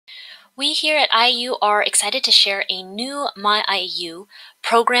We here at IAU are excited to share a new myIAU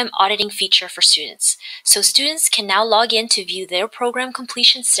program auditing feature for students. So students can now log in to view their program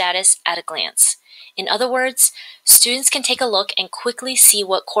completion status at a glance. In other words, students can take a look and quickly see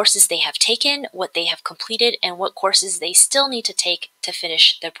what courses they have taken, what they have completed, and what courses they still need to take to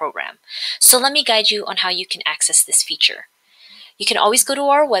finish their program. So let me guide you on how you can access this feature. You can always go to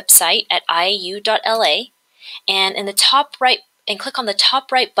our website at iau.la and in the top right click on the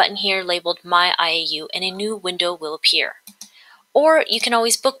top right button here labeled My IAU and a new window will appear. Or you can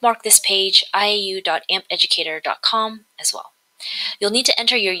always bookmark this page, iau.ampeducator.com as well. You'll need to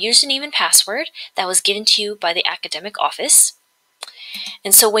enter your username and password that was given to you by the academic office.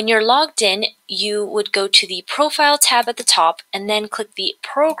 And so when you're logged in, you would go to the Profile tab at the top and then click the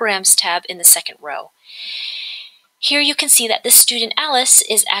Programs tab in the second row. Here you can see that this student Alice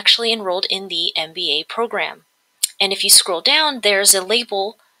is actually enrolled in the MBA program. And if you scroll down, there's a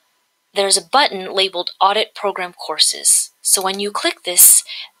button labeled Audit Program Courses. So when you click this,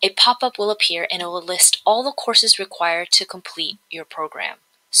 a pop-up will appear and it will list all the courses required to complete your program.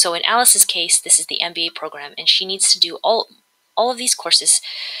 So in Alice's case, this is the MBA program and she needs to do all of these courses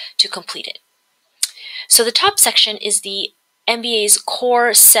to complete it. So the top section is the MBA's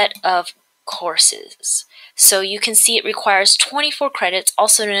core set of courses. So you can see it requires 24 credits,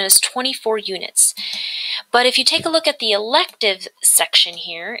 also known as 24 units. But if you take a look at the elective section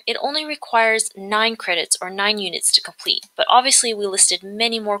here, it only requires 9 credits or 9 units to complete. But obviously we listed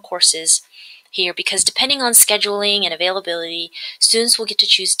many more courses here because depending on scheduling and availability, students will get to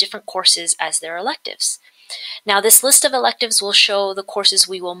choose different courses as their electives. Now this list of electives will show the courses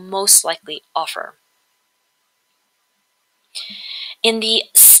we will most likely offer. In the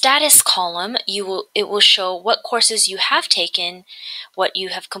status column, it will show what courses you have taken, what you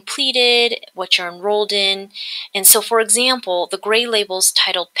have completed, what you're enrolled in. And so, for example, the gray labels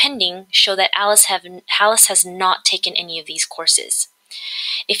titled Pending show that Alice has not taken any of these courses.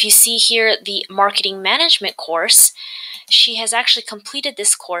 If you see here the Marketing Management course, she has actually completed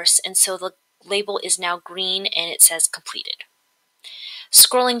this course, and so the label is now green and it says completed.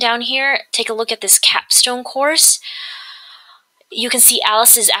 Scrolling down here, take a look at this capstone course. You can see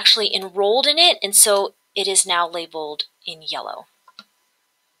Alice is actually enrolled in it, and so it is now labeled in yellow.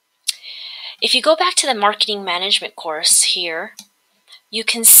 If you go back to the Marketing Management course here, you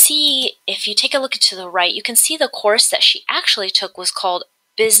can see, if you take a look to the right, you can see the course that she actually took was called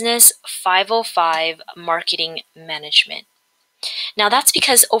Business 505 Marketing Management. Now that's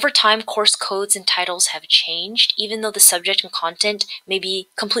because over time course codes and titles have changed, even though the subject and content may be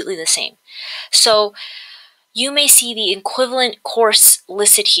completely the same. So you may see the equivalent course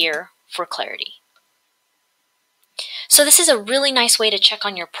listed here for clarity. So this is a really nice way to check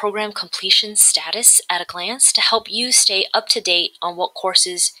on your program completion status at a glance to help you stay up to date on what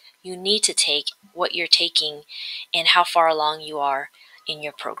courses you need to take, what you're taking, and how far along you are in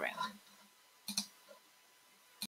your program.